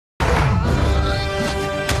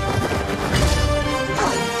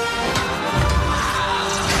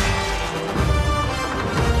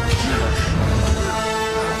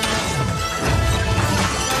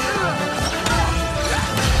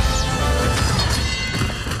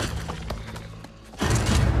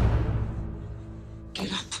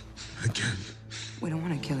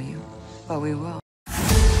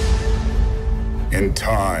In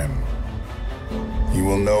time, you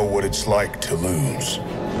will know what it's like to lose.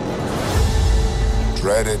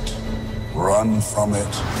 Dread it, run from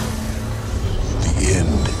it. The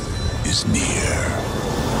end is near.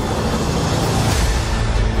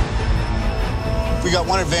 We got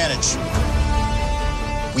one advantage.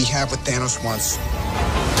 We have what Thanos wants.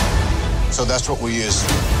 So that's what we use.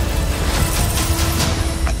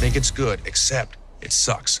 I think it's good, except it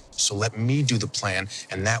sucks. So let me do the plan,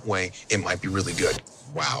 and that way it might be really good.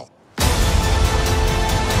 Wow.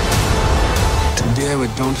 Today we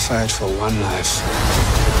don't fight for one life.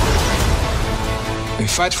 We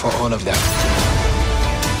fight for all of them.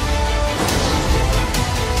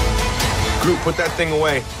 Groot, put that thing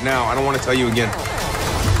away. Now, I don't want to tell you again.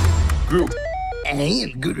 Groot.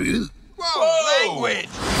 Hey, Groot. Whoa, language!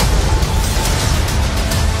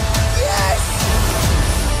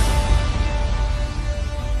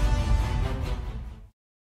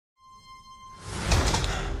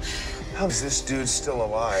 How is this dude still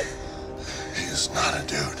alive? He is not a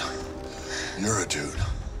dude. You're a dude.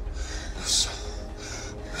 This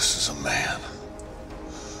is a man.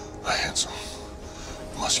 A handsome,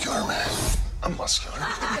 muscular man. I'm muscular.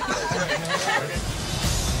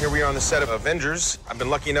 Here we are on the set of Avengers. I've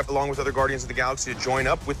been lucky enough, along with other Guardians of the Galaxy, to join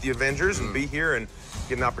up with the Avengers and be here and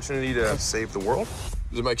get an opportunity to save the world.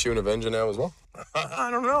 Does it make you an Avenger now as well?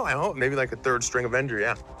 I don't know. I hope. Maybe like a third string Avenger,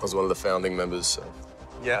 yeah. I was one of the founding members, so...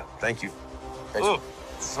 Yeah, thank you. Thanks. Oh,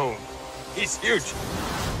 so he's huge.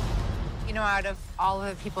 You know, out of all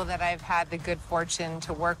of the people that I've had the good fortune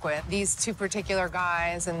to work with, these two particular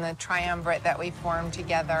guys and the triumvirate that we formed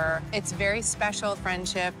together, it's very special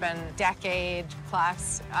friendship and decade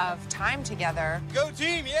plus of time together. Go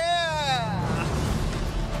team, yeah!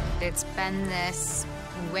 It's been this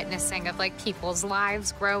witnessing of like people's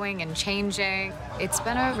lives growing and changing. It's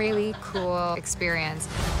been a really cool experience.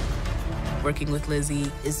 Working with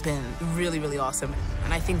Lizzie has been really, really awesome.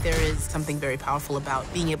 And I think there is something very powerful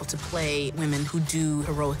about being able to play women who do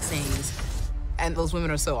heroic things. And those women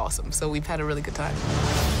are so awesome, so we've had a really good time.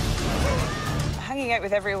 Hanging out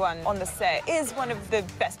with everyone on the set is one of the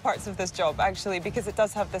best parts of this job, actually, because it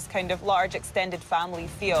does have this kind of large, extended family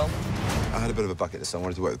feel. I had a bit of a bucket list. I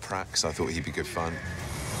wanted to work with Pratt because I thought he'd be good fun.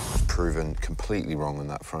 Proven completely wrong on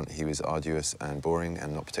that front. He was arduous and boring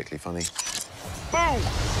and not particularly funny. Boom!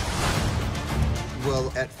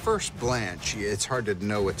 Well, at first blanch, it's hard to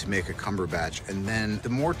know what to make of Cumberbatch. And then the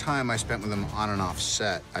more time I spent with him on and off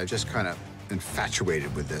set, I just kind of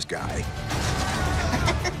infatuated with this guy.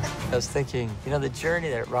 I was thinking, you know, the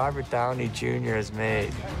journey that Robert Downey Jr. has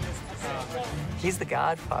made, he's the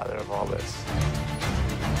godfather of all this.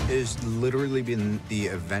 It has literally been the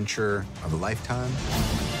adventure of a lifetime.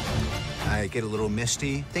 I get a little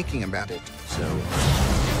misty thinking about it. So,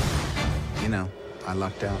 you know, I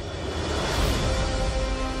lucked out.